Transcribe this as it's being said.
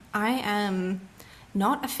I am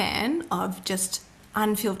not a fan of just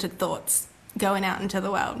unfiltered thoughts going out into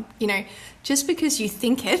the world. You know, just because you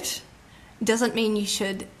think it doesn't mean you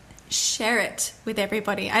should share it with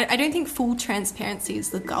everybody. I don't think full transparency is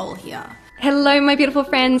the goal here. Hello, my beautiful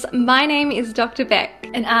friends. My name is Dr. Beck.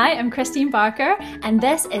 And I am Christine Barker, and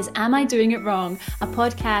this is Am I Doing It Wrong? A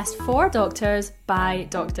podcast for doctors by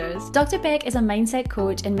doctors. Dr. Beck is a mindset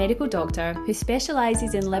coach and medical doctor who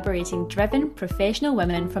specialises in liberating driven, professional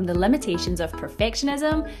women from the limitations of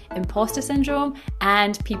perfectionism, imposter syndrome,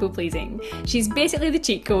 and people pleasing. She's basically the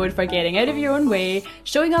cheat code for getting out of your own way,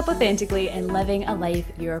 showing up authentically, and living a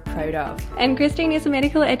life you're proud of. And Christine is a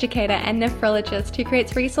medical educator and nephrologist who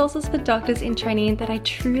creates resources for doctors in training that I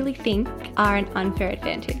truly think are an unfair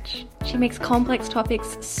advantage. She makes complex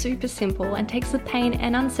topics super simple and takes the pain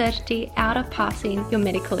and uncertainty out of passing your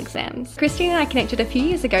medical exams. Christine and I connected a few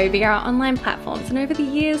years ago via our online platforms, and over the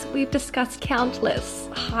years we've discussed countless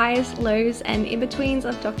highs, lows, and in-betweens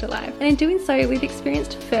of doctor life. And in doing so, we've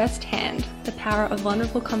experienced firsthand the power of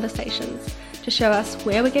vulnerable conversations to show us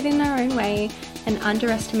where we're getting in our own way and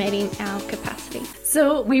underestimating our capacity.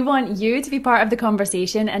 So we want you to be part of the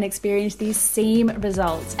conversation and experience these same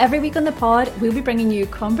results. Every week on the pod, we'll be bringing you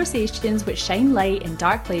conversations which shine light in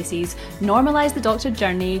dark places, normalise the doctor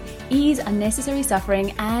journey, ease unnecessary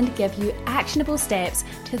suffering, and give you actionable steps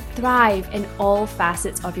to thrive in all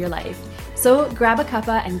facets of your life. So grab a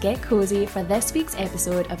cuppa and get cozy for this week's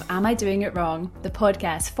episode of Am I Doing It Wrong? The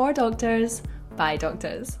podcast for doctors by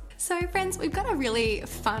doctors. So friends, we've got a really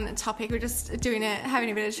fun topic. We're just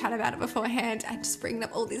having a bit of chat about it beforehand and just bringing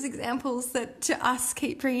up all these examples that to us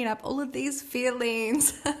keep bringing up all of these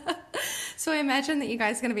feelings. So I imagine that you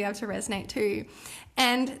guys are going to be able to resonate too.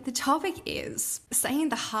 And the topic is saying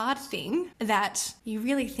the hard thing that you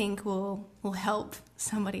really think will help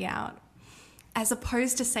somebody out, as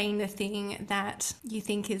opposed to saying the thing that you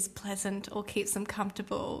think is pleasant or keeps them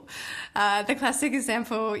comfortable. The classic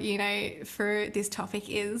example, for this topic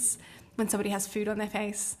is when somebody has food on their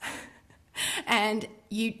face and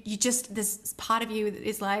you just, this part of you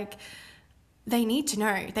is like, they need to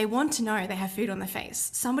know, they want to know they have food on their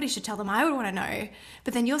face. Somebody should tell them. I would want to know.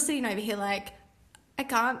 But then you're sitting over here like,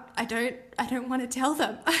 I don't want to tell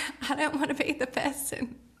them. I don't want to be the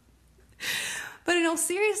person. But in all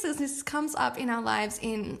seriousness, this comes up in our lives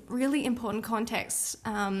in really important contexts.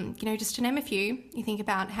 Just to name a few, you think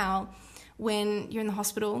about how when you're in the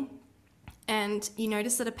hospital and you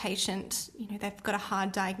notice that a patient, they've got a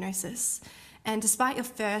hard diagnosis, and despite your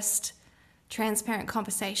first transparent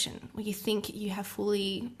conversation where you think you have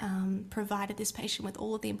fully provided this patient with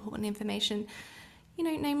all of the important information,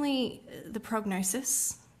 namely the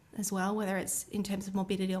prognosis as well, whether it's in terms of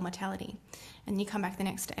morbidity or mortality, and you come back the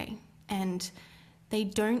next day and they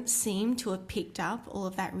don't seem to have picked up all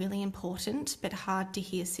of that really important but hard to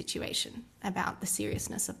hear situation about the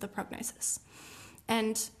seriousness of the prognosis.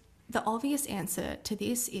 And the obvious answer to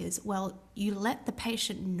this is, well, you let the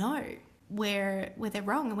patient know where they're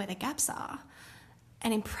wrong and where their gaps are.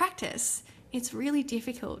 And in practice, it's really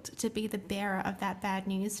difficult to be the bearer of that bad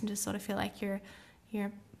news and to sort of feel like you're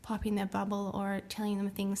popping their bubble or telling them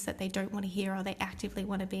things that they don't want to hear or they actively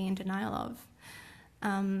want to be in denial of.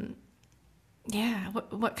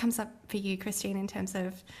 What comes up for you, Christine, in terms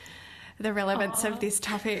of the relevance of this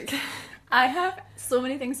topic? I have so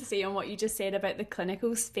many things to say on what you just said about the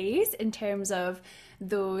clinical space in terms of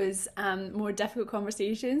those more difficult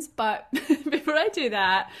conversations. But before I do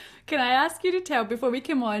that, can I ask you to tell, before we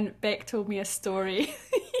came on, Beck told me a story.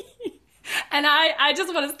 And I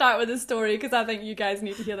just want to start with a story because I think you guys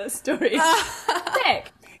need to hear that story.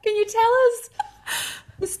 Beck, can you tell us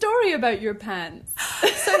the story about your pants?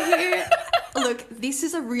 So here, look, this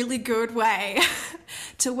is a really good way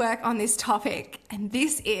to work on this topic. And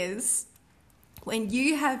this is when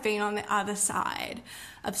you have been on the other side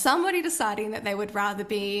of somebody deciding that they would rather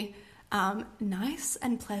be nice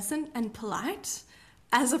and pleasant and polite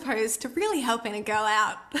as opposed to really helping a girl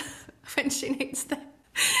out when she needs that.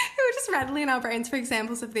 We were just rattling our brains for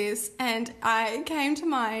examples of this. And I came to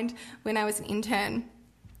mind when I was an intern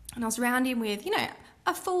and I was rounding with,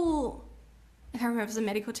 a full, I can't remember if it was a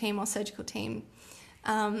medical team or surgical team.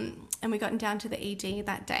 And we got down to the ED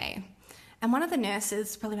that day. And one of the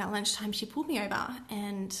nurses, probably about lunchtime, she pulled me over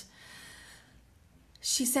and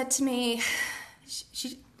she said to me,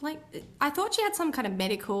 I thought she had some kind of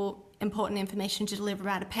medical important information to deliver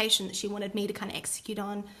about a patient that she wanted me to kind of execute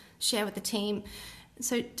on, share with the team.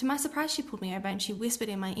 So to my surprise, she pulled me over and she whispered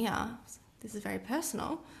in my ear, this is very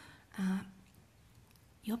personal,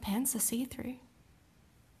 your pants are see-through.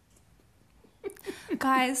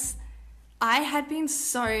 Guys, I had been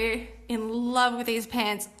so in love with these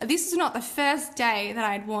pants. This is not the first day that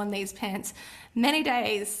I had worn these pants. Many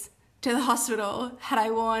days to the hospital had I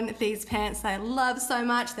worn these pants that I love so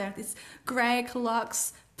much. They're this grey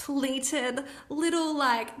culottes, pleated, little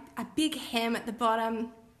like a big hem at the bottom.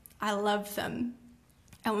 I love them.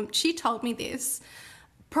 And when she told me this,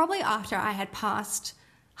 probably after I had passed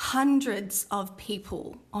hundreds of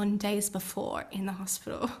people on days before in the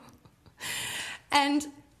hospital. And,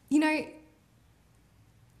 you know,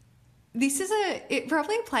 it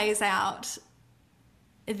probably plays out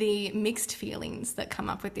the mixed feelings that come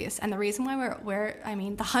up with this. And the reason why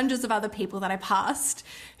the hundreds of other people that I passed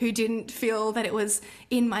who didn't feel that it was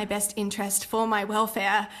in my best interest for my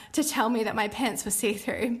welfare to tell me that my pants were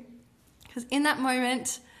see-through. Because in that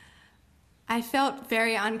moment, I felt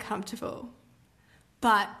very uncomfortable.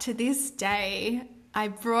 But to this day, I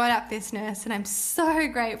brought up this nurse, and I'm so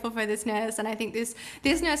grateful for this nurse. And I think this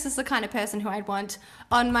nurse is the kind of person who I'd want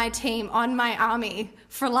on my team, on my army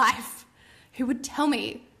for life, who would tell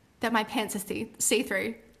me that my pants are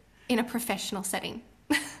see-through in a professional setting.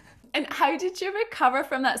 And how did you recover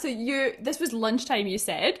from that? So this was lunchtime, you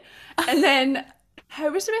said, and then how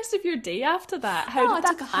was the rest of your day after that? I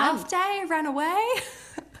took a half day, ran away.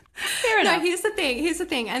 Fair enough. No, here's the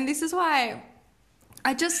thing, and this is why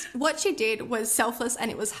what she did was selfless, and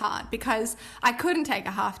it was hard because I couldn't take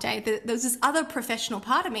a half day. There was this other professional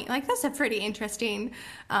part of me. Like, that's a pretty interesting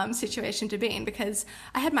situation to be in, because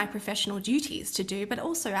I had my professional duties to do, but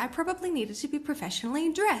also I probably needed to be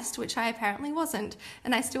professionally dressed, which I apparently wasn't.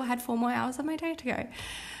 And I still had 4 more hours of my day to go.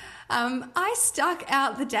 I stuck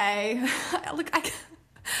out the day. Look,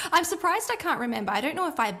 I'm surprised I can't remember. I don't know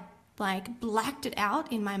if I blacked it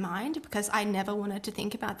out in my mind because I never wanted to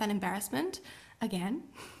think about that embarrassment again,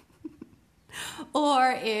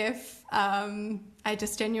 or if I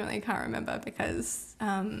just genuinely can't remember because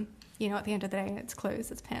at the end of the day, it's clothes,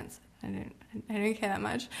 it's pants. I don't care that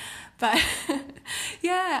much, but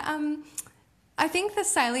yeah, I think the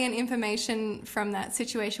salient information from that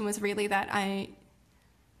situation was really that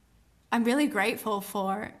I'm really grateful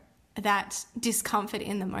for that discomfort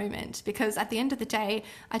in the moment, because at the end of the day,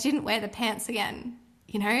 I didn't wear the pants again,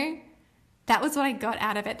 That was what I got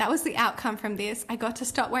out of it. That was the outcome from this. I got to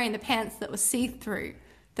stop wearing the pants that were see-through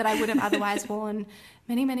that I would have otherwise worn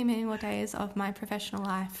many, many, many more days of my professional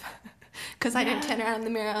life, because I didn't turn around in the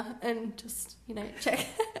mirror and just, check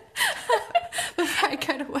before I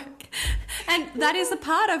go to work. And that is a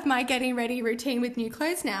part of my getting ready routine with new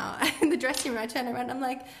clothes now. In the dressing room, I turn around, I'm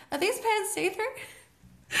like, are these pants see-through?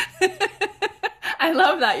 I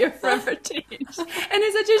love that, your forever change. And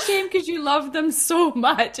it's such a shame because you love them so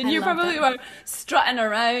much, and you probably were strutting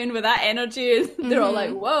around with that energy, and they're all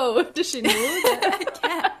like, whoa, does she know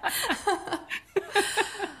that?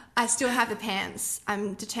 I still have the pants.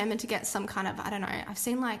 I'm determined to get some kind of, I don't know, I've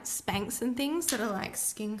seen like Spanx and things that are like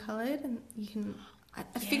skin coloured, and you can,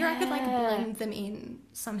 I figure I could like blend them in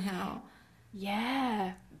somehow.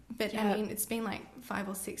 Yeah. But I mean, it's been like 5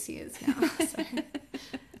 or 6 years now, so...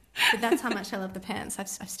 But that's how much I love the pants.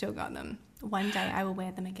 I've still got them. One day I will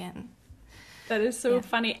wear them again. That is so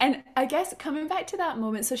funny. And I guess coming back to that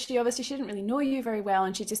moment, so she didn't really know you very well,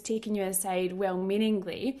 and she'd just taken you aside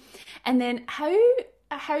well-meaningly. And then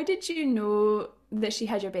how did you know that she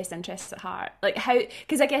had your best interests at heart? Like, how,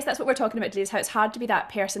 because I guess that's what we're talking about today, is how it's hard to be that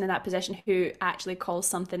person in that position who actually calls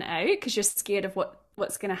something out because you're scared of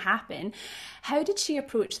what's going to happen. How did she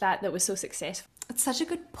approach that was so successful? It's such a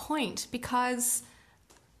good point, because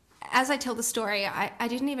as I tell the story, I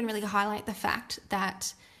didn't even really highlight the fact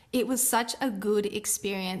that it was such a good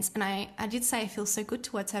experience. And I did say I feel so good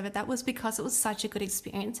towards her, but that was because it was such a good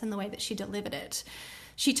experience in the way that she delivered it.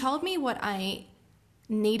 She told me what I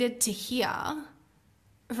needed to hear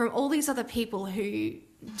from all these other people who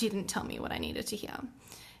didn't tell me what I needed to hear.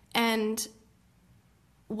 And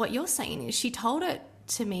what you're saying is she told it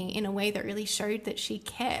to me in a way that really showed that she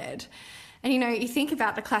cared. And, you think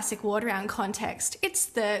about the classic ward round context, it's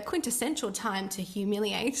the quintessential time to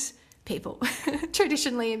humiliate people,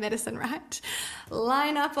 traditionally in medicine, right?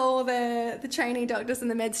 Line up all the trainee doctors and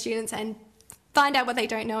the med students and find out what they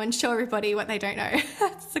don't know and show everybody what they don't know.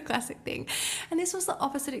 That's the classic thing. And this was the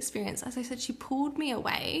opposite experience. As I said, she pulled me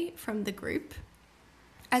away from the group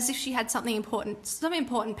as if she had some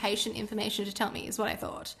important patient information to tell me, is what I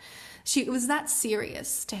thought. It was that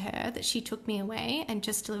serious to her that she took me away and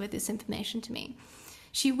just delivered this information to me.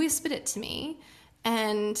 She whispered it to me,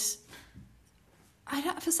 and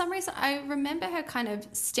for some reason, I remember her kind of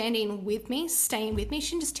staying with me. She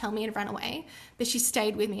didn't just tell me and run away, but she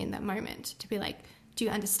stayed with me in that moment to be like, do you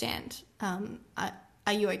understand?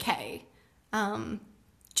 Are you okay?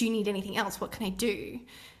 Do you need anything else? What can I do?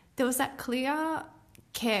 there was that clear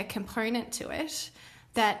care component to it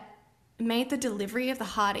that made the delivery of the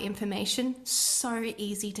hard information so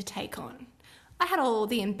easy to take on. I had all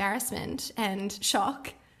the embarrassment and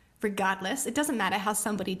shock regardless. It doesn't matter how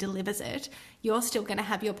somebody delivers it. You're still going to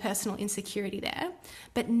have your personal insecurity there.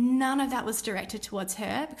 But none of that was directed towards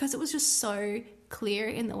her because it was just so clear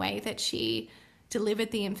in the way that she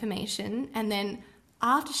delivered the information. And then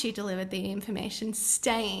after she delivered the information,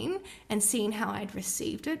 staying and seeing how I'd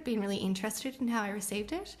received it, being really interested in how I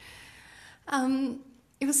received it.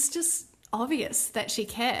 It was just obvious that she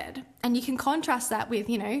cared. And you can contrast that with,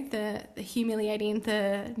 you know, the humiliating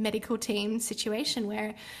the medical team situation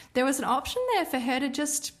where there was an option there for her to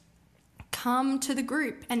just come to the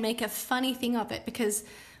group and make a funny thing of it, because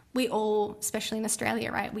we all, especially in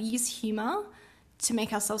Australia, right, we use humour to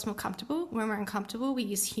make ourselves more comfortable. When we're uncomfortable, we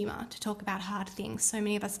use humour to talk about hard things. So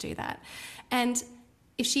many of us do that. And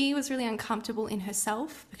if she was really uncomfortable in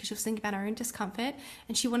herself because she was thinking about her own discomfort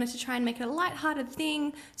and she wanted to try and make it a lighthearted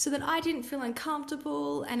thing so that I didn't feel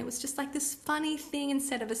uncomfortable and it was just like this funny thing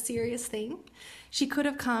instead of a serious thing, she could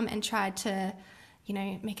have come and tried to, you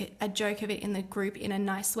know, make a joke of it in the group in a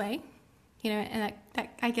nice way. You know, and that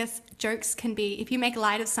I guess jokes can be, if you make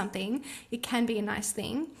light of something, it can be a nice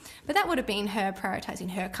thing. But that would have been her prioritizing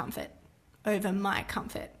her comfort over my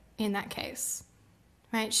comfort in that case,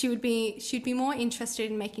 right? She'd be more interested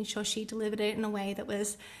in making sure she delivered it in a way that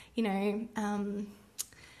was, you know,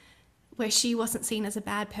 where she wasn't seen as a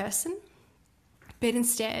bad person. But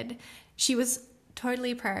instead, she was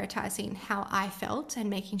totally prioritizing how I felt and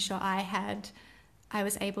making sure I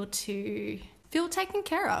was able to feel taken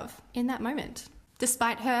care of in that moment,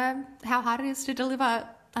 despite how hard it is to deliver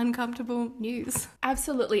uncomfortable news.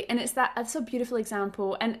 Absolutely. And that's a beautiful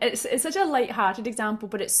example, and it's such a light-hearted example,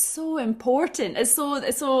 but it's so important. It's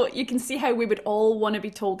so you can see how we would all want to be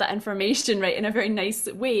told that information, right, in a very nice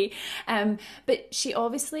way. But she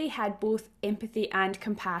obviously had both empathy and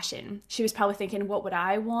compassion. She was probably thinking, what would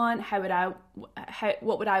I want?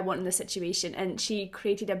 What would I want in this situation? And she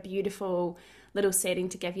created a beautiful little setting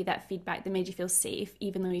to give you that feedback that made you feel safe,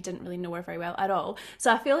 even though you didn't really know her very well at all.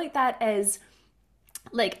 So I feel like that is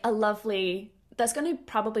like that's going to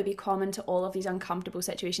probably be common to all of these uncomfortable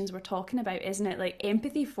situations we're talking about, isn't it? Like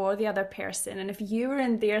empathy for the other person. And if you were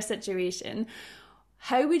in their situation,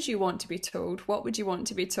 how would you want to be told? What would you want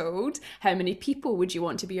to be told? How many people would you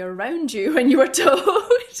want to be around you when you were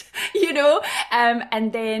told? You know?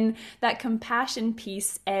 And then that compassion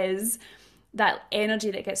piece is that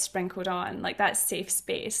energy that gets sprinkled on, like that safe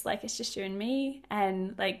space, like it's just you and me,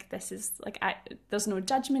 and like this is like there's no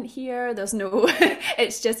judgment here, there's no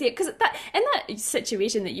it's just because that in that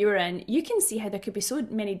situation that you were in, you can see how there could be so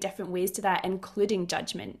many different ways to that, including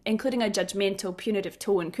judgment, including a judgmental punitive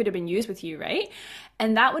tone could have been used with you, right?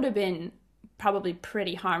 And that would have been probably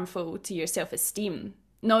pretty harmful to your self-esteem,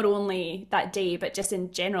 not only that day but just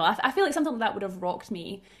in general. I feel like something like that would have rocked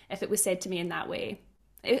me if it was said to me in that way.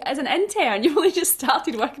 As an intern, you've only just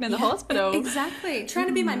started working in the hospital. Exactly. Trying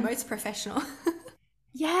to be my most professional.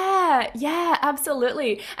 Yeah,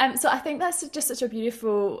 absolutely. So I think that's just such a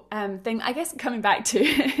beautiful thing. I guess coming back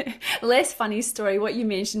to less funny story, what you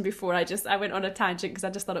mentioned before, I went on a tangent because I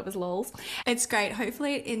just thought it was lols. It's great.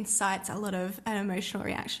 Hopefully it incites a lot of an emotional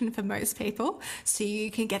reaction for most people, so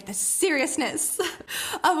you can get the seriousness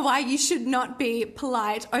of why you should not be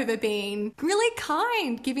polite over being really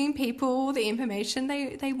kind, giving people the information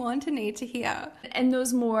they want and need to hear. In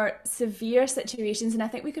those more severe situations, and I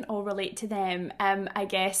think we can all relate to them, I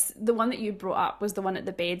guess the one that you brought up was the one at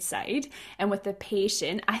the bedside and with the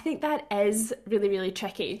patient. I think that is really, really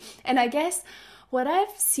tricky. And I guess what I've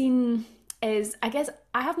seen is, I guess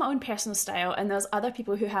I have my own personal style and there's other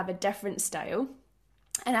people who have a different style.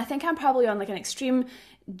 And I think I'm probably on like an extreme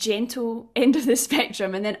gentle end of the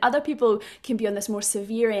spectrum, and then other people can be on this more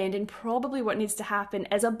severe end, and probably what needs to happen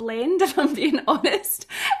is a blend, if I'm being honest.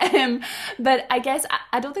 But I guess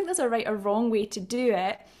I don't think there's a right or wrong way to do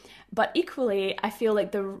it. But equally, I feel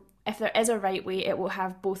like if there is a right way, it will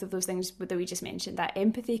have both of those things that we just mentioned, that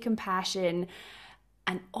empathy, compassion,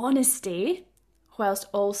 and honesty, whilst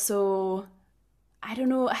also, I don't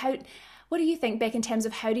know, what do you think, Beck, in terms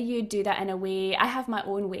of how do you do that in a way? I have my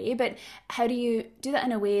own way, but how do you do that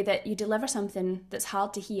in a way that you deliver something that's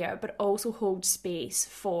hard to hear, but also hold space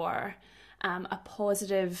for a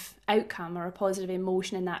positive outcome or a positive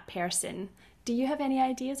emotion in that person? Do you have any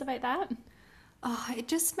ideas about that? Oh, it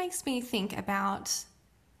just makes me think about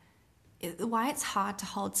why it's hard to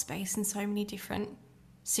hold space in so many different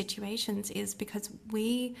situations is because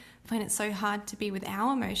we find it so hard to be with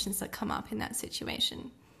our emotions that come up in that situation.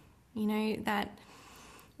 You know, that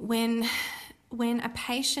when a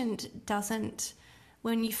patient doesn't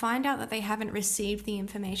when you find out that they haven't received the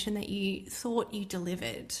information that you thought you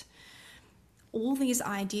delivered, all these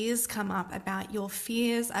ideas come up about your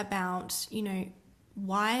fears, about,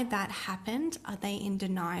 why that happened. Are they in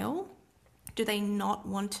denial? Do they not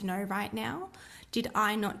want to know right now? Did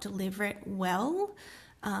I not deliver it well?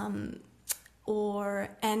 And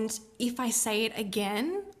if I say it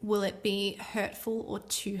again, will it be hurtful or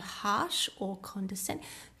too harsh or condescending?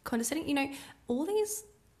 All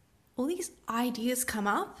these ideas come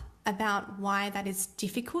up about why that is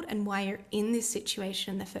difficult and why you're in this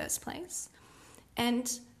situation in the first place.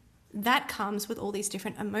 And that comes with all these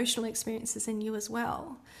different emotional experiences in you as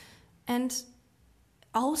well. And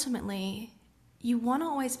ultimately, you want to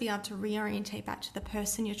always be able to reorientate back to the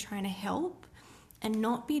person you're trying to help and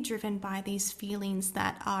not be driven by these feelings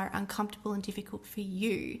that are uncomfortable and difficult for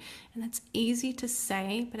you. And that's easy to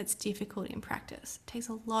say, but it's difficult in practice. It takes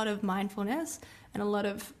a lot of mindfulness and a lot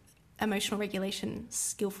of emotional regulation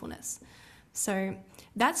skillfulness. So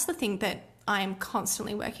that's the thing that I am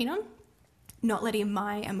constantly working on, not letting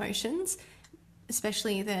my emotions,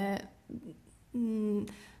 especially the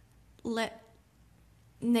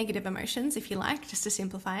negative emotions, if you like, just to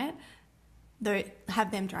simplify it, though,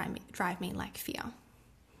 have them drive me like fear,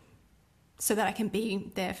 so that I can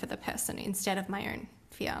be there for the person instead of my own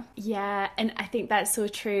fear. Yeah, and I think that's so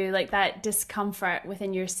true, like that discomfort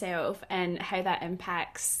within yourself and how that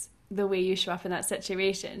impacts the way you show up in that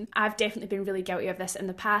situation. I've definitely been really guilty of this in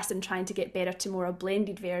the past, and trying to get better to more a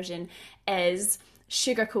blended version is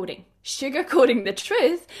sugarcoating the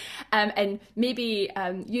truth, and maybe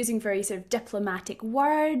using very sort of diplomatic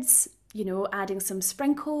words, adding some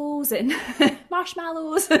sprinkles and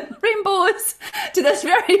marshmallows and rainbows to this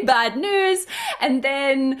very bad news. And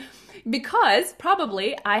then, because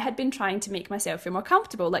probably I had been trying to make myself feel more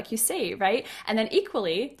comfortable, like you say, right? And then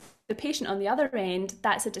equally, the patient on the other end,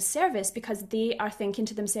 that's a disservice, because they are thinking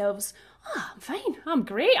to themselves, I'm fine, I'm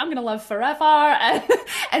great, I'm going to live forever.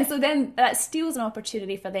 And so then that steals an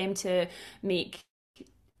opportunity for them to make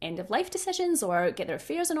end-of-life decisions or get their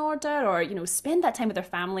affairs in order, or, spend that time with their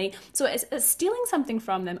family. So it's stealing something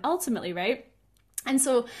from them ultimately, right? And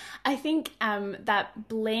so I think that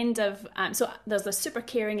blend of, so there's the super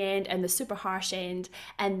caring end and the super harsh end,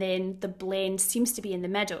 and then the blend seems to be in the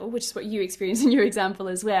middle, which is what you experienced in your example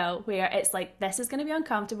as well, where it's like, this is going to be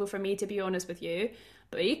uncomfortable for me to be honest with you,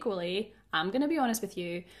 but equally, I'm going to be honest with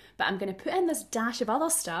you, but I'm going to put in this dash of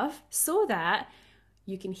other stuff so that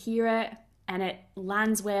you can hear it and it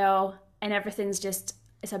lands well and everything's just,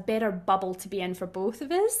 it's a better bubble to be in for both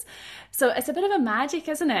of us. So it's a bit of a magic,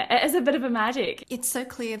 isn't it? It is a bit of a magic. It's so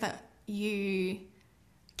clear that you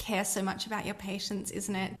care so much about your patients,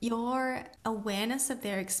 isn't it? Your awareness of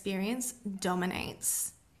their experience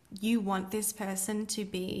dominates. You want this person to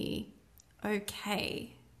be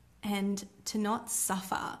okay and to not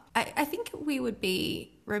suffer. I think we would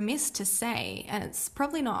be remiss to say, and it's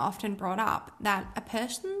probably not often brought up, that a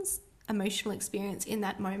person's emotional experience in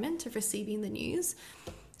that moment of receiving the news,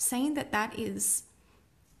 saying that that is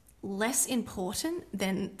less important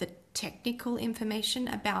than the technical information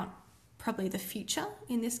about probably the future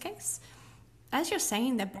in this case. As you're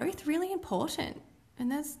saying, they're both really important.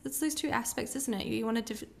 And that's those two aspects, isn't it? You want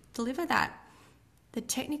to deliver that, the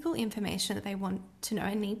technical information that they want to know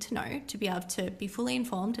and need to know to be able to be fully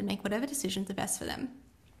informed and make whatever decisions are best for them.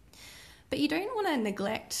 But you don't want to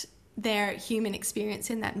neglect their human experience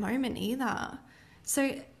in that moment either.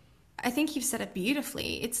 So I think you've said it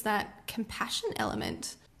beautifully. It's that compassion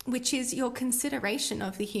element, which is your consideration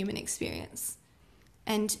of the human experience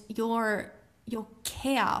and your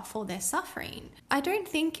care for their suffering. I don't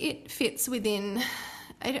think it fits within,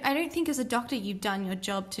 I don't think as a doctor you've done your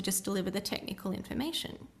job to just deliver the technical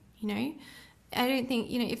information, I don't think,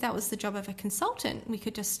 if that was the job of a consultant, we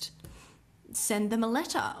could just send them a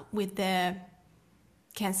letter with their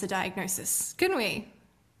cancer diagnosis, couldn't we?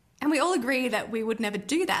 And we all agree that we would never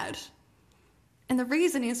do that. And the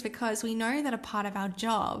reason is because we know that a part of our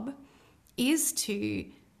job is to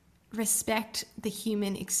respect the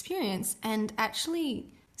human experience and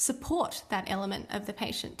actually support that element of the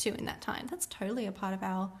patient too in that time. That's totally a part of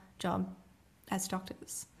our job as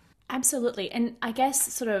doctors. Absolutely. And I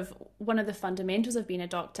guess sort of one of the fundamentals of being a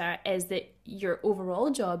doctor is that your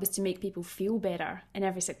overall job is to make people feel better in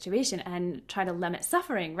every situation and try to limit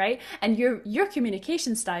suffering, right? And your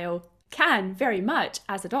communication style can very much,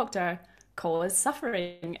 as a doctor, cause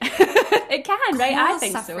suffering. It can, right? I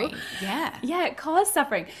think suffering. So. Yeah, cause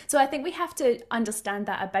suffering. So I think we have to understand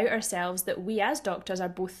that about ourselves, that we as doctors are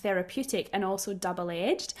both therapeutic and also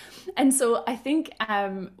double-edged. And so I think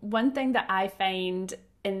one thing that I find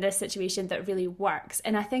in this situation that really works,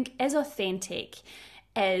 and I think is authentic,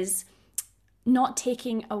 is not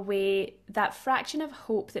taking away that fraction of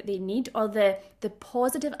hope that they need, or the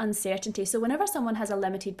positive uncertainty. So whenever someone has a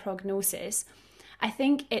limited prognosis, I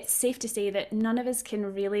think it's safe to say that none of us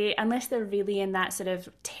can really, unless they're really in that sort of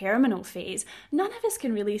terminal phase, none of us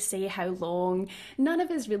can really say how long. None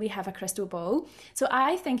of us really have a crystal ball. So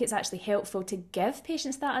I think it's actually helpful to give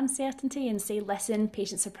patients that uncertainty and say, listen,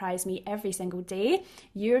 patients surprise me every single day.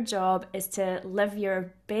 Your job is to live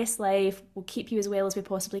your best life. We'll keep you as well as we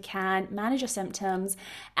possibly can, manage your symptoms,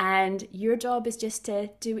 and your job is just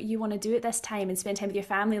to do what you want to do at this time and spend time with your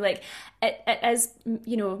family. Like, it is,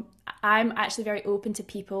 you know, I'm actually very open to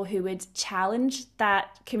people who would challenge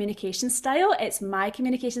that communication style. It's my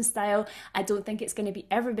communication style. I don't think it's going to be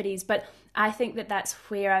everybody's, but I think that that's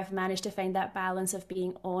where I've managed to find that balance of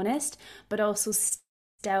being honest, but also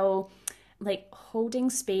still like holding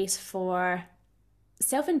space for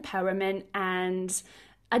self-empowerment and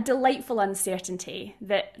a delightful uncertainty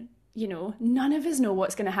that, you know, none of us know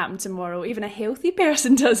what's going to happen tomorrow. Even a healthy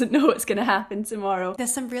person doesn't know what's going to happen tomorrow.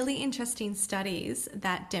 There's some really interesting studies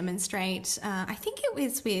that demonstrate, I think it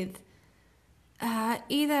was with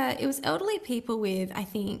it was elderly people with, I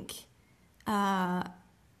think,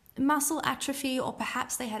 muscle atrophy, or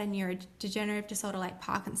perhaps they had a neurodegenerative disorder like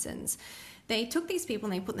Parkinson's. They took these people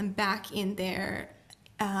and they put them back in their,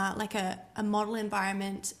 like a model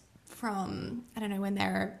environment from, I don't know, when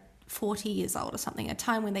they're 40 years old or something, a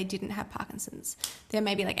time when they didn't have Parkinson's. They're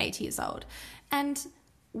maybe like 80 years old. And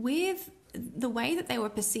with the way that they were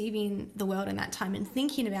perceiving the world in that time and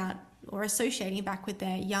thinking about or associating back with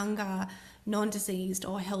their younger, non-diseased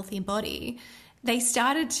or healthy body, they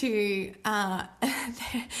started to,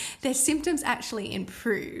 their symptoms actually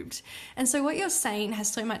improved. And so what you're saying has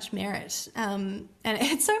so much merit. And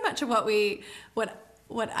it's so much of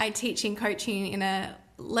what I teach in coaching in a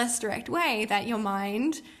less direct way, that your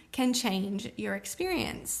mind can change your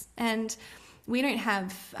experience. And we don't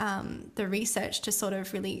have the research to sort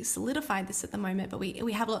of really solidify this at the moment, but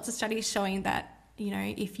we have lots of studies showing that, you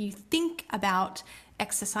know, if you think about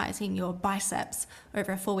exercising your biceps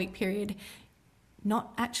over a 4-week period,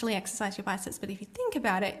 not actually exercise your biceps, but if you think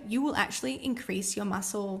about it, you will actually increase your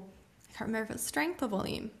muscle, I can't remember if it's strength or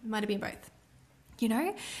volume, it might have been both, you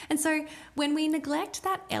know? And so when we neglect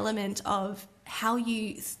that element of how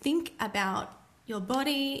you think about your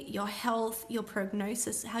body, your health, your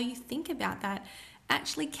prognosis, how you think about that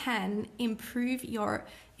actually can improve your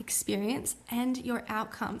experience and your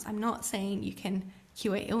outcomes. I'm not saying you can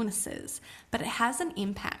cure illnesses, but it has an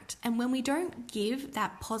impact. And when we don't give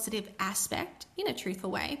that positive aspect in a truthful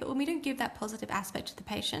way, but when we don't give that positive aspect to the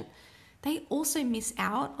patient, they also miss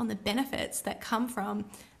out on the benefits that come from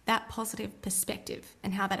that positive perspective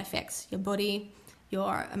and how that affects your body,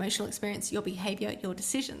 your emotional experience, your behavior, your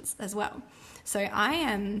decisions as well. So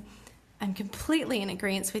I'm completely in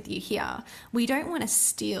agreement with you here. We don't want to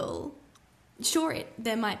steal. Sure,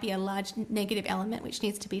 there might be a large negative element which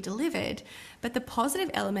needs to be delivered, but the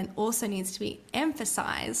positive element also needs to be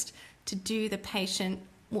emphasized to do the patient,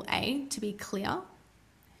 well, A, to be clear,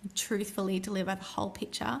 truthfully deliver the whole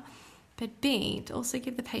picture, but B, to also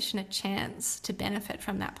give the patient a chance to benefit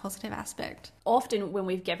from that positive aspect. Often when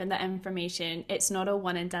we've given that information, it's not a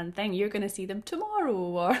one and done thing. You're going to see them tomorrow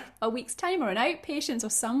or a week's time or an outpatient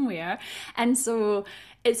or somewhere. And so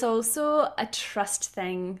it's also a trust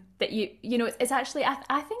thing that you know, it's actually,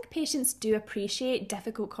 I think patients do appreciate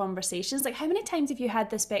difficult conversations. Like, how many times have you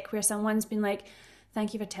had this, Beck, where someone's been like,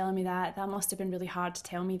 thank you for telling me that. That must have been really hard to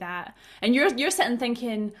tell me that. And you're sitting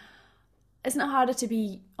thinking, isn't it harder to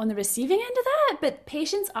be on the receiving end of that? But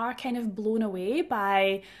patients are kind of blown away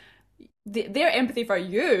by their empathy for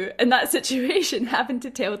you in that situation, having to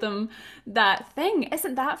tell them that thing.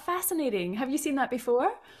 Isn't that fascinating? Have you seen that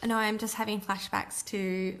before? No, I'm just having flashbacks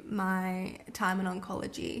to my time in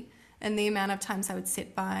oncology and the amount of times I would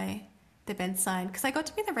sit by the bedside, because I got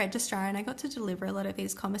to be the registrar and I got to deliver a lot of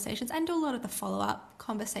these conversations and do a lot of the follow-up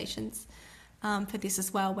conversations for this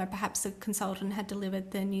as well, where perhaps a consultant had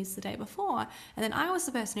delivered the news the day before, and then I was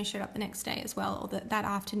the person who showed up the next day as well, or that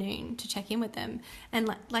afternoon, to check in with them.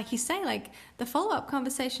 And like you say, like, the follow-up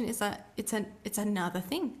conversation is it's another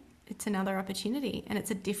thing, it's another opportunity, and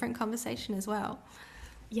it's a different conversation as well.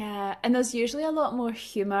 Yeah, and there's usually a lot more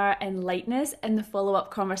humour and lightness in the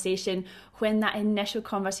follow-up conversation when that initial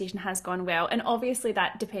conversation has gone well. And obviously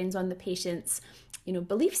that depends on the patient's, you know,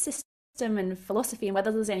 belief system and philosophy, and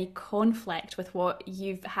whether there's any conflict with what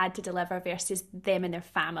you've had to deliver versus them and their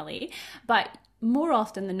family. But more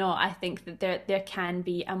often than not, I think that there can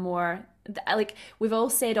be a more, like, we've all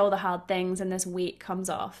said all the hard things and this weight comes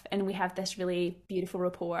off and we have this really beautiful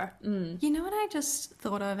rapport. You know what I just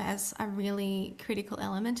thought of as a really critical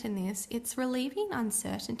element in this? It's relieving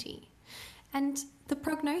uncertainty. And the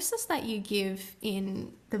prognosis that you give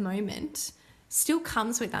in the moment still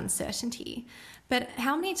comes with uncertainty. But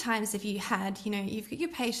how many times have you had, you've got your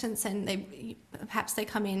patients and perhaps they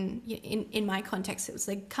come in my context, it was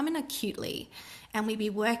they come in acutely and we be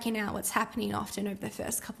working out what's happening often over the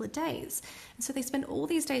first couple of days. And so they spend all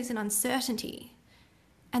these days in uncertainty.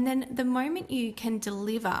 And then the moment you can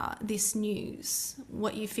deliver this news,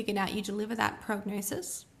 what you figured out, you deliver that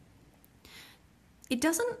prognosis, it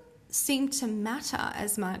doesn't seem to matter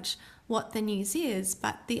as much what the news is,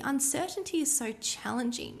 but the uncertainty is so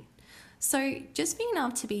challenging. So just being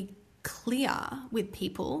able to be clear with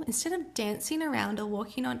people, instead of dancing around or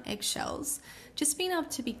walking on eggshells, just being able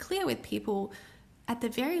to be clear with people at the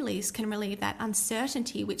very least can relieve that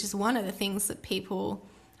uncertainty, which is one of the things that people,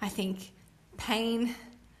 I think, pain,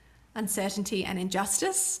 uncertainty and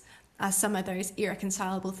injustice are some of those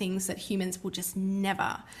irreconcilable things that humans will just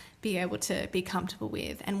never be able to be comfortable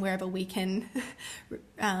with. And wherever we can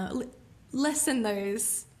lessen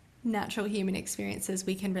those natural human experiences,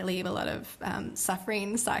 we can relieve a lot of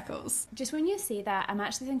suffering cycles. Just when you say that, I'm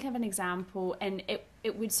actually thinking of an example, and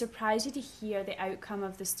it would surprise you to hear the outcome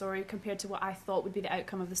of the story compared to what I thought would be the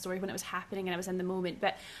outcome of the story when it was happening and I was in the moment.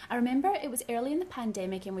 But I remember it was early in the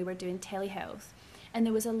pandemic and we were doing telehealth. And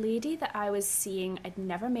there was a lady that I was seeing, I'd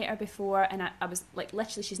never met her before, and I was like,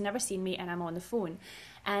 literally, she's never seen me, and I'm on the phone.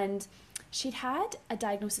 And she'd had a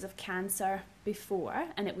diagnosis of cancer before,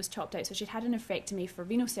 and it was chopped out. So she'd had a nephrectomy for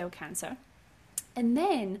renal cell cancer. And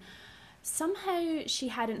then somehow she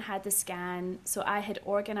hadn't had the scan, so I had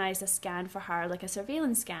organised a scan for her, like a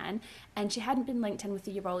surveillance scan, and she hadn't been linked in with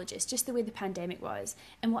the urologist, just the way the pandemic was.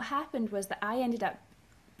 And what happened was that I ended up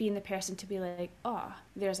being the person to be like, oh,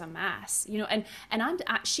 there's a mass, and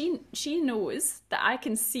she knows that I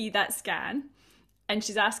can see that scan, and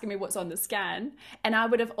she's asking me what's on the scan, and I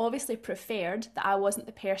would have obviously preferred that I wasn't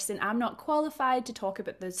the person. I'm not qualified to talk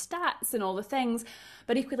about the stats and all the things,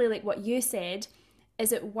 but equally, like what you said,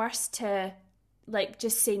 is it worse to like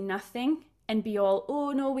just say nothing and be all,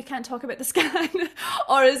 oh no, we can't talk about the scan,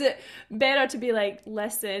 or is it better to be like,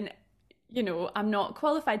 listen, I'm not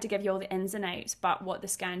qualified to give you all the ins and outs, but what the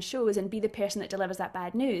scan shows, and be the person that delivers that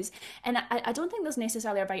bad news. And I don't think there's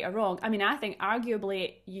necessarily a right or wrong. I mean, I think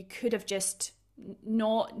arguably you could have just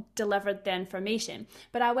not delivered the information.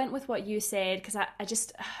 But I went with what you said because I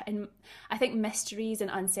think mysteries and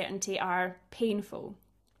uncertainty are painful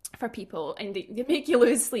for people, and they make you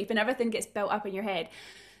lose sleep and everything gets built up in your head.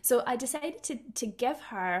 So I decided to give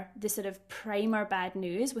her the sort of primer bad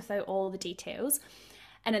news without all the details.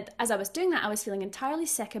 And as I was doing that, I was feeling entirely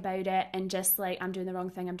sick about it and just like, I'm doing the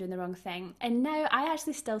wrong thing. And now I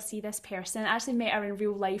actually still see this person. I actually met her in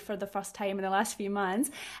real life for the first time in the last few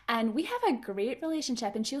months. And we have a great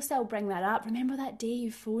relationship, and she'll still bring that up. Remember that day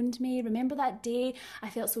you phoned me? Remember that day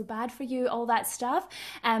I felt so bad for you? All that stuff.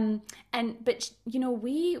 But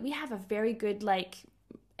we have a very good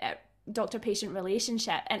doctor-patient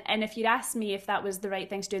relationship, and if you'd asked me if that was the right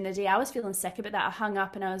thing to do in the day, I was feeling sick about that. I hung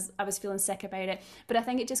up and I was feeling sick about it. But I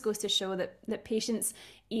think it just goes to show that patients,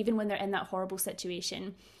 even when they're in that horrible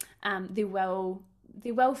situation, they will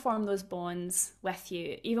form those bonds with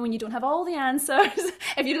you, even when you don't have all the answers.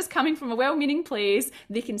 If you're just coming from a well-meaning place,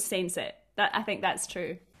 they can sense it. I think that's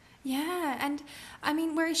true. Yeah, and I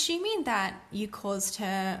mean, we're assuming that you caused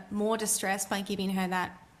her more distress by giving her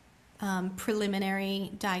that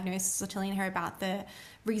preliminary diagnosis or telling her about the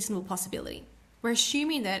reasonable possibility. We're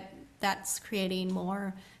assuming that that's creating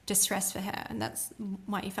more distress for her, and that's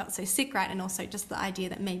why you felt so sick, right? And also just the idea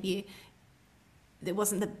that maybe it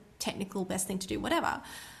wasn't the technical best thing to do, whatever.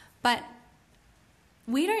 But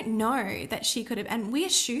we don't know that she could have, and we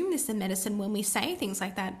assume this in medicine when we say things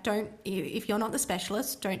like that. If you're not the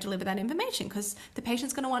specialist, don't deliver that information because the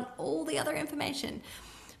patient's going to want all the other information.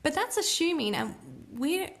 But that's assuming, and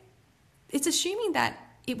it's assuming that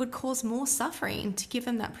it would cause more suffering to give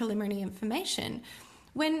them that preliminary information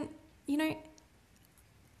when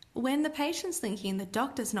the patient's thinking the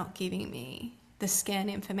doctor's not giving me the scan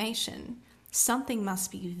information, something must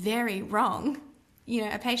be very wrong.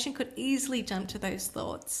 A patient could easily jump to those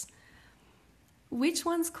thoughts. Which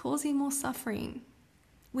one's causing more suffering?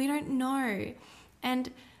 We don't know. And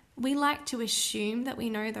we like to assume that we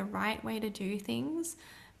know the right way to do things,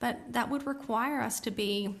 but that would require us to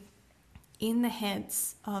be in the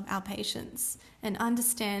heads of our patients and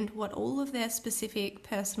understand what all of their specific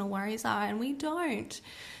personal worries are, and we don't.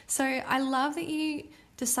 So I love that you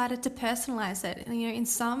decided to personalize it. In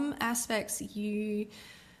some aspects you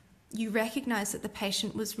recognize that the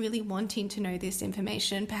patient was really wanting to know this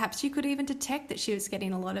information. Perhaps you could even detect that she was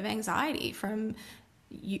getting a lot of anxiety from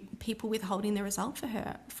people withholding the result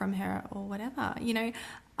from her or whatever. You know,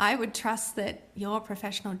 I would trust that your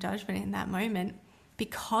professional judgment in that moment,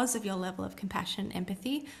 because of your level of compassion and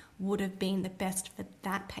empathy, would have been the best for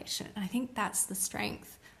that patient. And I think that's the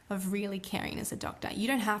strength of really caring as a doctor. You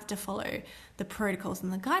don't have to follow the protocols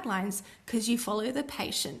and the guidelines because you follow the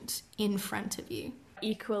patient in front of you.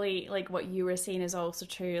 Equally, like what you were saying is also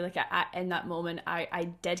true. Like in that moment, I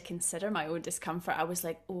did consider my own discomfort. I was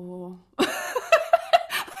like, oh.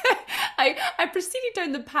 I proceeded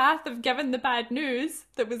down the path of giving the bad news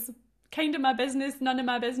that was kind of my business, none of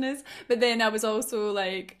my business. But then I was also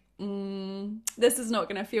like, this is not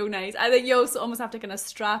going to feel nice. I think you also almost have to kind of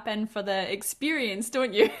strap in for the experience,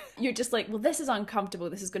 don't you? You're just like, well, this is uncomfortable.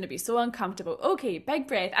 This is going to be so uncomfortable. Okay, big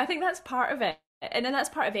breath. I think that's part of it. And then that's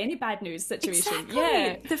part of any bad news situation. Exactly.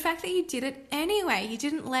 Yeah. The fact that you did it anyway, you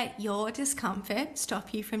didn't let your discomfort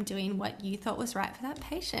stop you from doing what you thought was right for that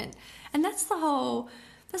patient. And that's the whole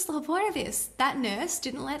point of this. That nurse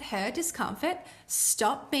didn't let her discomfort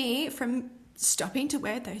stop me from stopping to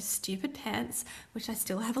wear those stupid pants, which I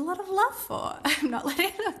still have a lot of love for. I'm not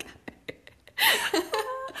letting them go.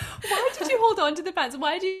 Why did you hold on to the pants?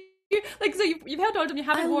 Why do you, like, so you've held on to them, you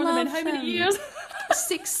haven't worn them in how many years?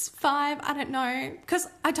 6, 5, I don't know. Because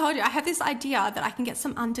I told you, I have this idea that I can get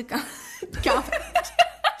some undergarment.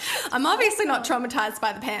 I'm obviously not traumatized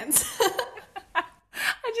by the pants.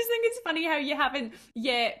 I just think it's funny how you haven't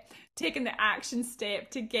yet taken the action step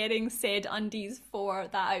to getting said undies for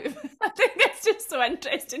that outfit. I think it's just so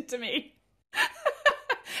interesting to me.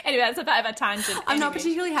 Anyway, that's a bit of a tangent. I'm not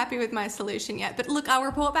particularly happy with my solution yet, but look, I'll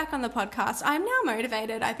report back on the podcast. I'm now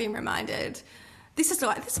motivated. I've been reminded. This is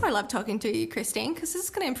why I love talking to you, Christine, because this is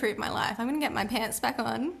going to improve my life. I'm going to get my pants back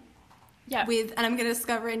on. Yeah. And I'm going to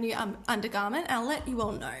discover a new undergarment, and I'll let you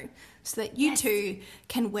all know so that you too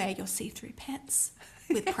can wear your see-through pants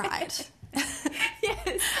with pride.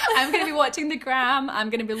 Yes. I'm going to be watching the gram. I'm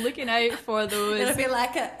going to be looking out for those. It'll be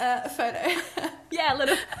like a photo. Yeah, a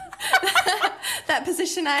little. That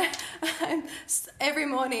position I'm every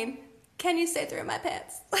morning. Can you see through my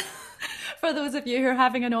pants? For those of you who are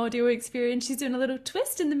having an audio experience, she's doing a little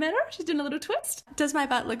twist in the mirror. She's doing a little twist. Does my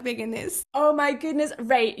butt look big in this? Oh my goodness.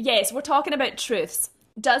 Right. Yes, we're talking about truths.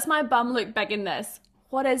 Does my bum look big in this?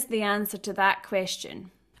 What is the answer to that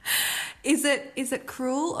question? Is it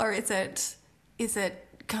cruel or is it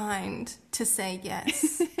kind to say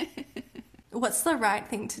yes? What's the right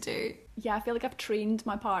thing to do? Yeah, I feel like I've trained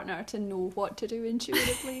my partner to know what to do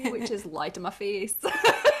intuitively, which is lie to my face.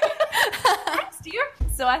 Thanks, dear.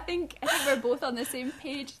 So I think we're both on the same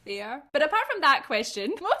page there. But apart from that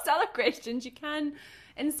question, most other questions you can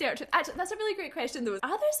insert. Actually, that's a really great question though. Are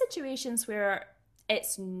there situations where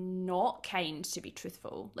it's not kind to be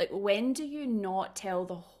truthful? Like, when do you not tell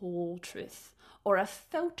the whole truth or a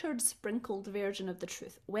filtered, sprinkled version of the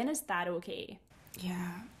truth? When is that okay?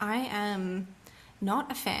 Yeah, I am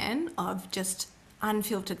not a fan of just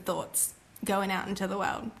unfiltered thoughts going out into the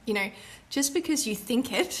world. You know, just because you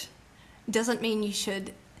think it doesn't mean you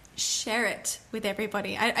should share it with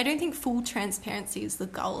everybody. I don't think full transparency is the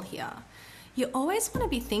goal here. You always want to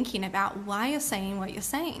be thinking about why you're saying what you're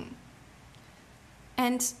saying.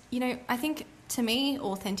 And, you know, I think to me,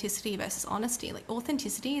 authenticity versus honesty, like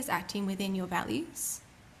authenticity is acting within your values.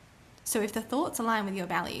 So if the thoughts align with your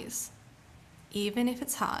values, even if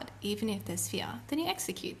it's hard, even if there's fear, then you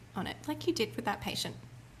execute on it like you did with that patient.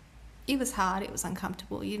 It was hard, it was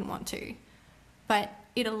uncomfortable, you didn't want to, but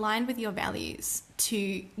it aligned with your values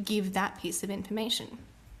to give that piece of information.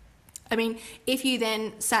 I mean, if you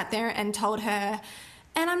then sat there and told her,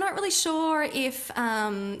 and I'm not really sure if,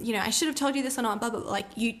 I should have told you this or not, blah, blah, blah. Like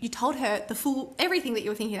you told her the full, everything that you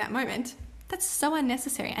were thinking at that moment. That's so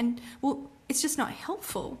unnecessary. And well, it's just not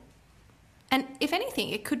helpful. And if anything,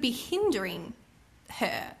 it could be hindering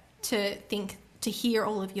her to hear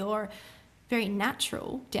all of your very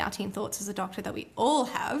natural doubting thoughts as a doctor that we all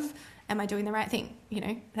have. Am I doing the right thing? You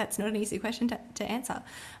know, that's not an easy question to answer.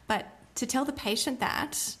 But to tell the patient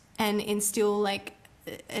that and instill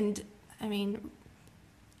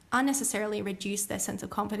unnecessarily reduce their sense of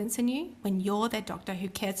confidence in you when you're their doctor who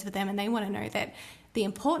cares for them and they want to know that the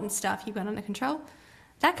important stuff you've got under control,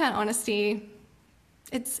 that kind of honesty,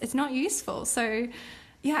 it's not useful. So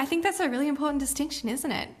yeah, I think that's a really important distinction,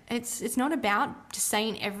 isn't it? It's not about just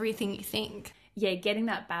saying everything you think. Yeah, getting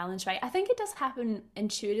that balance right. I think it does happen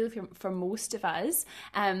intuitively for most of us,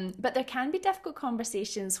 but there can be difficult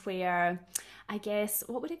conversations where, I guess,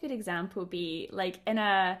 what would a good example be? Like in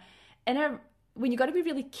a when you got to be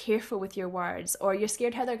really careful with your words, or you're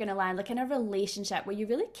scared how they're going to land, like in a relationship where you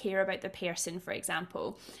really care about the person, for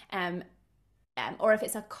example, or if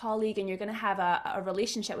it's a colleague and you're going to have a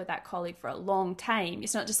relationship with that colleague for a long time,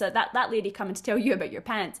 it's not just that lady coming to tell you about your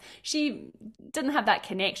pants. She didn't have that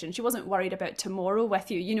connection. She wasn't worried about tomorrow with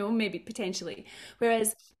you, you know, maybe potentially.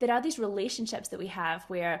 Whereas there are these relationships that we have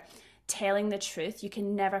where telling the truth, you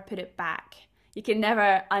can never put it back. You can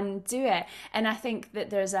never undo it. And I think that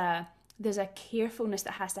there's a carefulness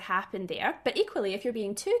that has to happen there. But equally, if you're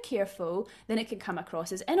being too careful, then it can come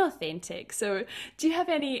across as inauthentic. So do you have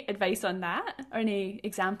any advice on that, or any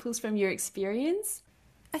examples from your experience?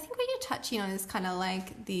 I think what you're touching on is kind of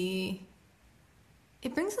like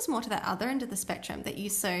it brings us more to that other end of the spectrum that you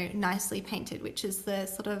so nicely painted, which is the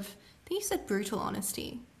sort of, I think you said brutal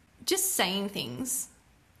honesty. Just saying things.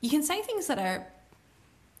 You can say things that are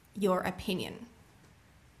your opinion.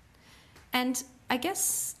 And I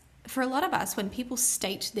guess for a lot of us, when people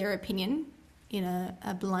state their opinion in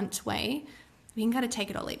a blunt way, we can kind of take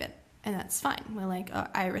it or leave it, and that's fine. We're like, oh,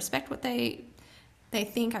 I respect what they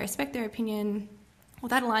think, I respect their opinion. Well,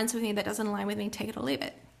 that aligns with me, that doesn't align with me, take it or leave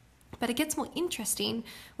it. But it gets more interesting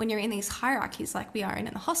when you're in these hierarchies like we are in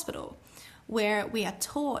the hospital, where we are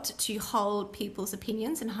taught to hold people's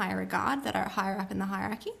opinions in higher regard that are higher up in the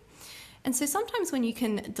hierarchy. And so sometimes when you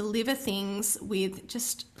can deliver things with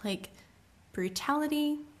just like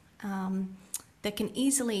brutality, that can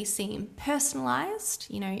easily seem personalized,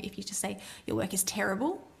 you know, if you just say your work is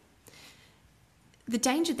terrible, the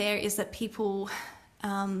danger there is that people,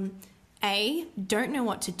 don't know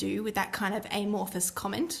what to do with that kind of amorphous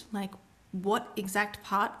comment, like what exact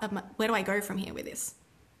part of where do I go from here with this?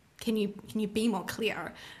 Can you be more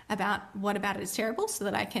clear about what about it is terrible, so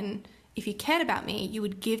that I can, if you cared about me, you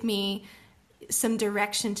would give me some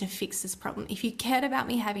direction to fix this problem. If you cared about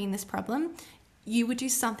me having this problem, you would do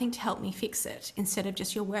something to help me fix it, instead of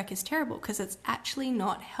just your work is terrible, because it's actually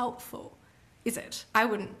not helpful, is it?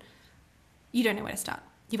 You don't know where to start.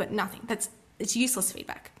 You've got nothing. It's useless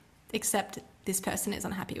feedback, except this person is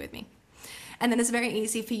unhappy with me. And then it's very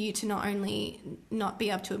easy for you to not only not be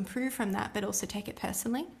able to improve from that, but also take it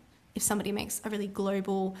personally. If somebody makes a really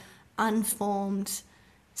global, unformed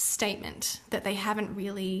statement that they haven't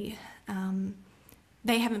really,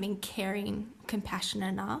 they haven't been caring, compassionate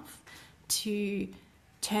enough to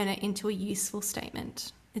turn it into a useful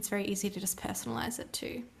statement, it's very easy to just personalize it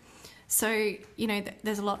too. So, you know,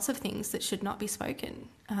 there's lots of things that should not be spoken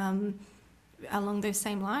along those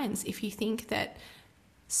same lines. If you think that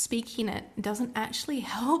speaking it doesn't actually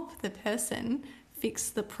help the person fix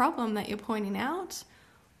the problem that you're pointing out,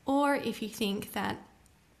 or if you think that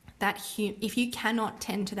if you cannot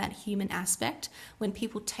tend to that human aspect when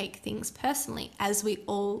people take things personally, as we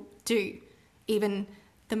all do, even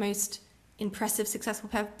the most impressive, successful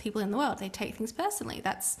people in the world, they take things personally.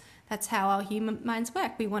 That's how our human minds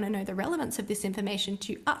work. We want to know the relevance of this information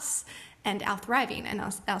to us and our thriving and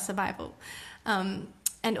our survival.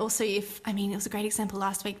 And also it was a great example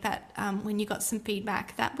last week that when you got some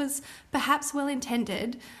feedback that was perhaps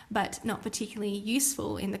well-intended, but not particularly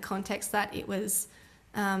useful in the context that it was,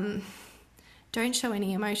 don't show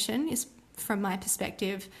any emotion, is from my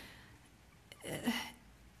perspective,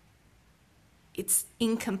 it's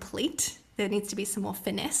incomplete. There needs to be some more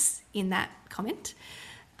finesse in that comment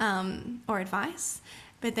or advice.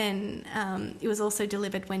 But then it was also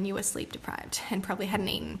delivered when you were sleep deprived and probably hadn't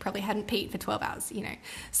eaten, probably hadn't peed for 12 hours, you know.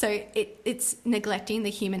 So it's neglecting the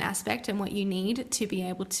human aspect and what you need to be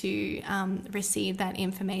able to receive that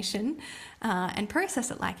information and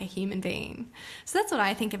process it like a human being. So that's what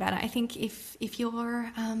I think about it. I think if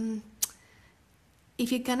you're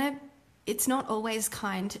gonna, it's not always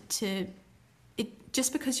kind to,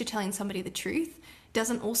 just because you're telling somebody the truth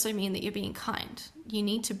doesn't also mean that you're being kind. You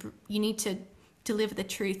need to deliver the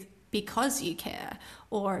truth because you care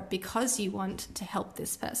or because you want to help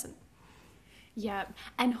this person. Yeah,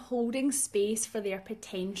 and holding space for their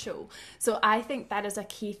potential. So I think that is a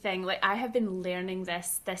key thing. Like, I have been learning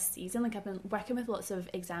this season. Like, I've been working with lots of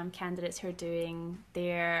exam candidates who are doing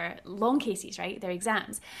their long cases, right? Their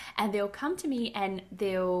exams. And they'll come to me and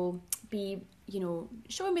they'll be, you know,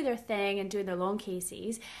 showing me their thing and doing their long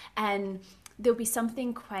cases, and there'll be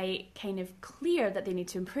something quite kind of clear that they need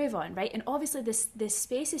to improve on, right? And obviously this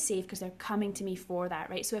space is safe because they're coming to me for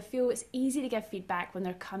that, right? So I feel it's easy to give feedback when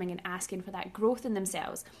they're coming and asking for that growth in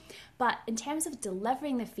themselves. But in terms of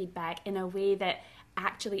delivering the feedback in a way that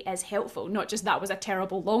actually is helpful, not just that was a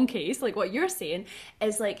terrible long case, like what you're saying,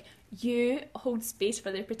 is like you hold space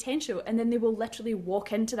for their potential, and then they will literally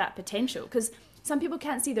walk into that potential, because some people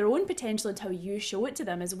can't see their own potential until you show it to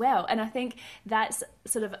them as well. And I think that's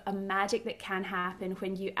sort of a magic that can happen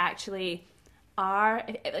when you actually are,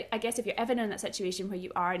 I guess if you're ever in that situation where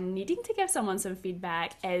you are needing to give someone some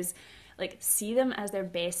feedback, is like see them as their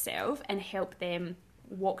best self and help them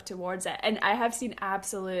walk towards it. And I have seen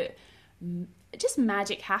absolute just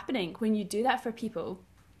magic happening when you do that for people.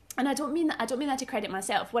 And I don't mean that to credit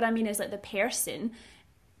myself. What I mean is like the person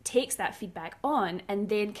takes that feedback on and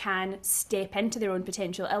then can step into their own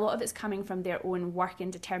potential. A lot of it's coming from their own work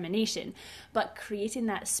and determination, but creating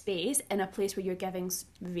that space in a place where you're giving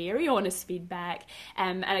very honest feedback,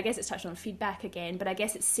 and I guess it's touched on feedback again, but I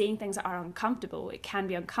guess it's saying things that are uncomfortable. It can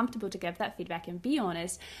be uncomfortable to give that feedback and be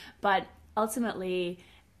honest, but ultimately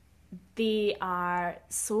they are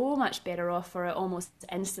so much better off for it almost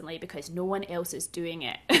instantly because no one else is doing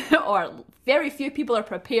it or very few people are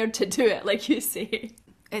prepared to do it, like you say.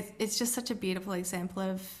 It's just such a beautiful example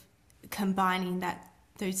of combining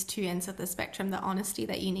those two ends of the spectrum, the honesty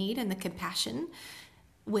that you need and the compassion.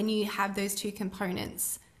 When you have those two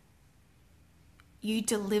components, you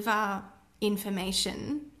deliver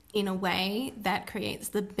information in a way that creates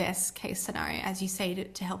the best case scenario, as you say,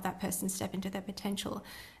 to help that person step into their potential.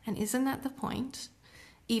 And isn't that the point?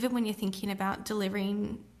 Even when you're thinking about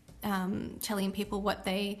delivering, telling people what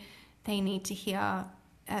they need to hear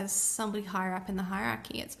as somebody higher up in the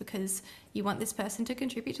hierarchy, it's because you want this person to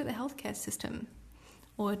contribute to the healthcare system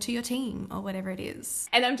or to your team or whatever it is.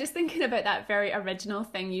 And I'm just thinking about that very original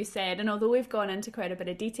thing you said, and although we've gone into quite a bit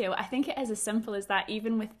of detail, I think it is as simple as that.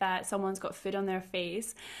 Even with that, someone's got food on their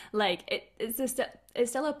face, like it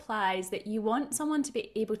still applies that you want someone to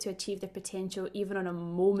be able to achieve their potential even on a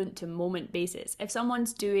moment-to-moment basis. If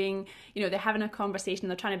someone's doing, they're having a conversation,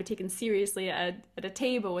 they're trying to be taken seriously at a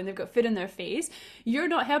table and they've got food on their face, you're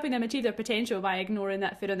not helping them achieve their potential by ignoring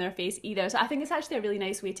that food on their face either. So I think it's actually a really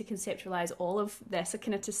nice way to conceptualize all of this,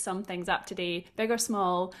 kind of to sum things up today, big or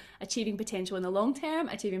small, achieving potential in the long term,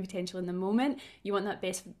 achieving potential in the moment. You want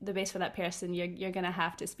the best for that person, you're going to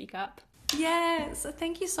have to speak up. Yes,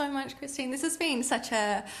 thank you so much, Christine. This has been such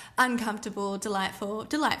a uncomfortable,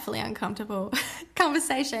 delightfully uncomfortable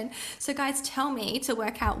conversation. So guys, tell me, to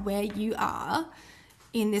work out where you are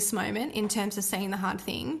in this moment in terms of saying the hard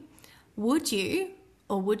thing, would you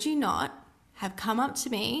or would you not have come up to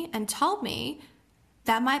me and told me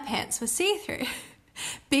that my pants were see-through?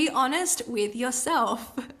 Be honest with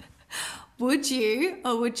yourself. Would you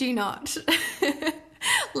or would you not?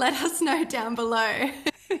 Let us know down below.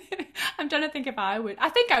 I'm trying to think if I would. I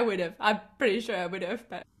think I would have. I'm pretty sure I would have.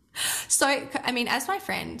 But so, I mean, as my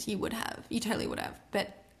friend, you would have. You totally would have.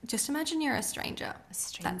 But just imagine you're a stranger.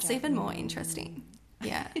 That's even more interesting.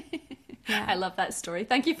 Yeah. Yeah. I love that story.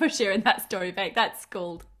 Thank you for sharing that story, Beck. That's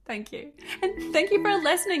gold. Thank you. And thank you for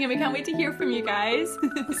listening, and we can't wait to hear from you guys.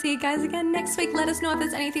 We'll see you guys again next week. Let us know if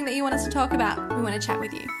there's anything that you want us to talk about. We want to chat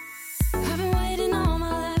with you. I've been waiting all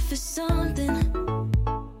my life for something.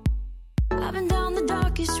 I've been down the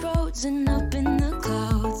darkest roads and up in the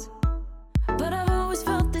clouds.